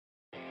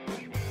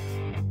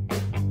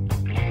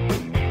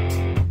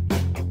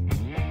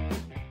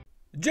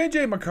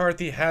J.J.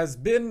 McCarthy has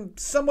been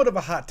somewhat of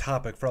a hot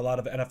topic for a lot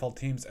of NFL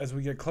teams as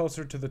we get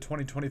closer to the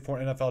 2024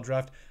 NFL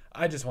draft.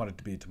 I just want it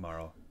to be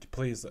tomorrow.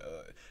 Please.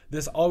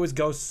 This always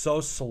goes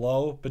so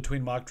slow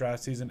between mock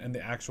draft season and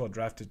the actual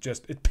draft.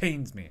 It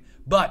pains me.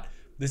 But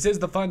this is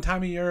the fun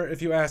time of year,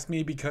 if you ask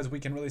me, because we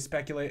can really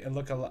speculate and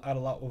look at a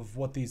lot of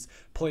what these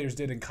players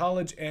did in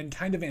college and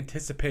kind of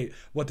anticipate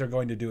what they're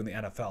going to do in the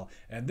NFL.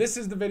 And this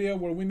is the video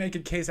where we make a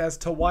case as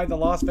to why the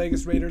Las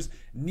Vegas Raiders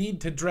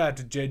need to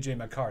draft J.J.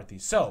 McCarthy.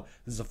 So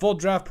this is a full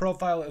draft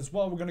profile as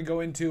well. We're going to go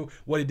into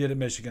what he did at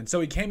Michigan.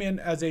 So he came in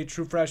as a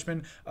true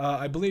freshman.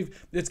 I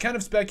believe it's kind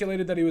of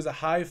speculated that he was a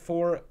high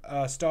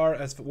 4-star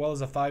as well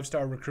as a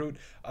 5-star recruit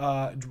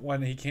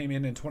when he came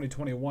in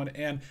 2021.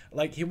 And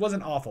he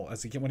wasn't awful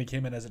when he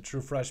came in as a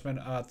true freshman,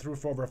 threw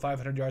for over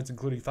 500 yards,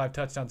 including 5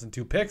 touchdowns and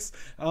 2 picks.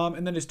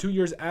 And then his 2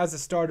 years as a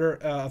starter,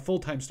 a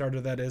full-time starter,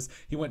 that is,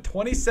 he went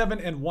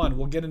 27-1.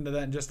 We'll get into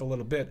that in just a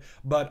little bit.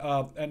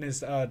 But in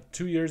his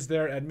 2 years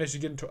there at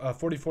Michigan,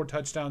 44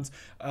 touchdowns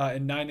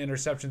and 9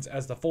 interceptions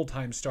as the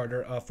full-time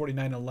starter,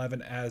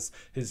 49-11 as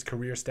his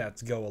career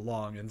stats go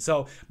along. And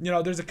so,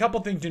 there's a couple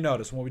things you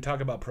notice when we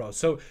talk about pros.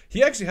 So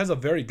he actually has a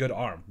very good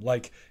arm.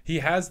 He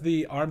has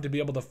the arm to be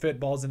able to fit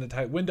balls into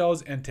tight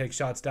windows and take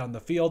shots down the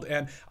field.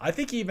 And I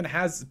think he even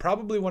has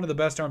probably one of the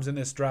best arms in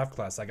this draft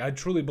class. I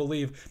truly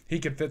believe he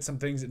could fit some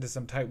things into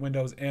some tight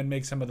windows and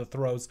make some of the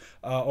throws,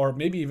 all of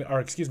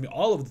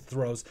the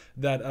throws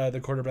that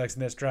the quarterbacks in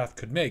this draft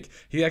could make.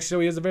 He has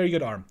a very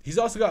good arm. He's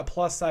also got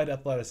plus side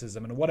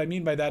athleticism. And what I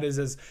mean by that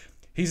is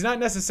he's not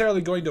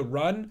necessarily going to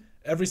run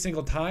every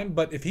single time,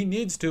 but if he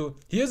needs to,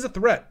 he is a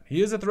threat.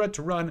 He is a threat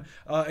to run,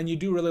 and you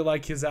do really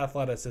like his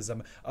athleticism.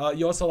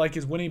 You also like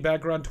his winning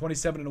background,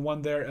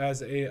 27-1 there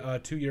as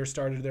a 2-year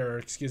starter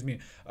there,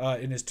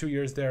 in his 2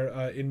 years there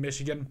in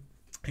Michigan,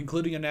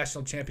 including a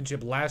national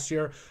championship last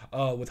year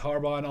with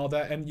Harbaugh and all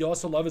that. And you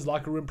also love his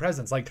locker room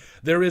presence.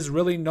 There is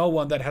really no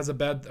one that has a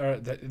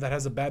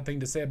bad thing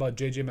to say about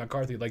J.J.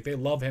 McCarthy. They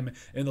love him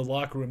in the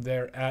locker room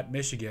there at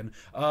Michigan.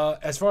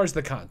 As far as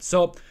the cons,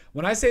 so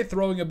when I say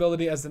throwing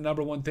ability as the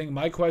number one thing,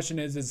 my question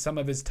is some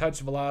of his touch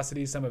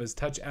velocity, some of his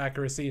touch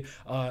accuracy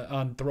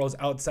on throws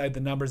outside the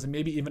numbers, and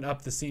maybe even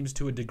up the seams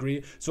to a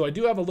degree. So I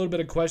do have a little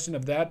bit of question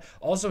of that.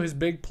 Also, his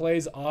big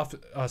plays off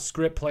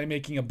script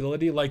playmaking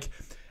ability.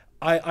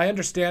 I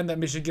understand that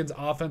Michigan's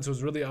offense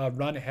was really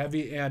run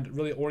heavy and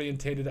really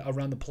orientated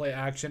around the play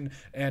action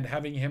and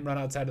having him run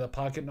outside of the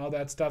pocket and all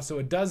that stuff. So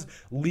it does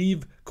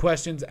leave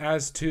questions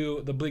as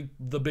to the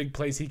big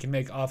plays he can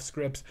make off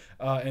scripts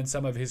and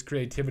some of his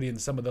creativity in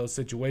some of those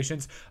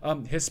situations.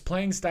 His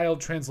playing style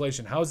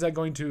translation, how is that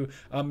going to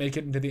make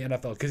it into the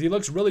NFL? Because he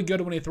looks really good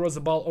when he throws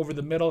the ball over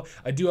the middle.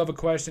 I do have a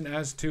question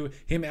as to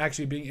him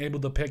actually being able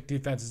to pick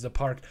defenses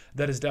apart.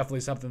 That is definitely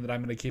something that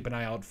I'm going to keep an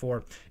eye out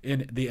for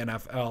in the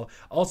NFL.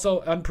 Also,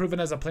 unproven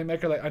as a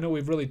playmaker. I know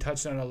we've really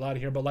touched on it a lot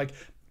here, but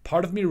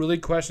part of me really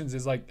questions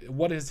is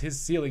what is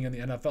his ceiling in the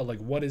NFL?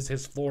 What is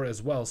his floor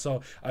as well?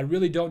 So I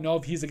really don't know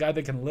if he's a guy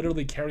that can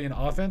literally carry an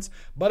offense,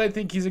 but I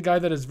think he's a guy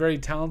that is very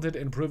talented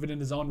and proven in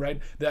his own right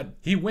that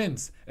he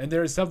wins. And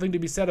there is something to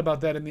be said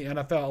about that in the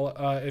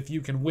NFL if you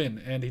can win.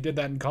 And he did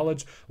that in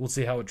college. We'll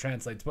see how it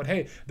translates. But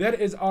hey,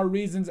 that is our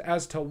reasons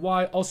as to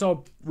why.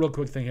 Also, real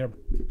quick thing here.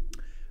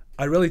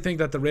 I really think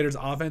that the Raiders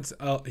offense,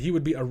 he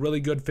would be a really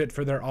good fit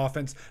for their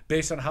offense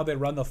based on how they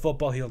run the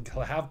football. He'll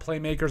have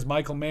playmakers.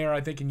 Michael Mayer,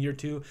 I think in year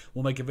 2,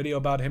 we'll make a video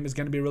about him, is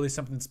going to be really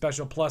something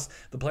special. Plus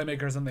the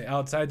playmakers on the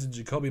outsides, and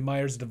Jacoby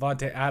Myers,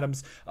 Devontae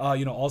Adams,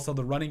 also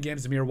the running game.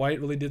 Zamir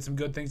White really did some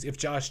good things if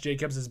Josh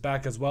Jacobs is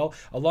back as well,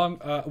 along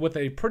with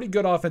a pretty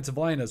good offensive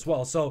line as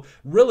well. So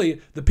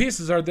really the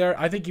pieces are there.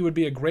 I think he would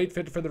be a great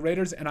fit for the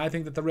Raiders, and I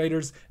think that the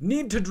Raiders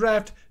need to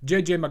draft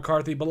J.J.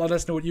 McCarthy. But let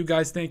us know what you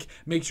guys think.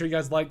 Make sure you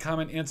guys like,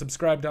 comment, and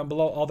subscribe down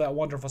below, all that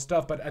wonderful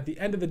stuff. But at the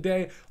end of the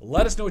day,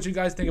 let us know what you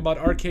guys think about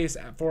our case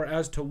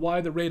as to why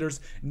the Raiders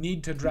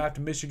need to draft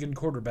Michigan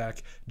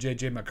quarterback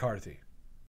J.J. McCarthy.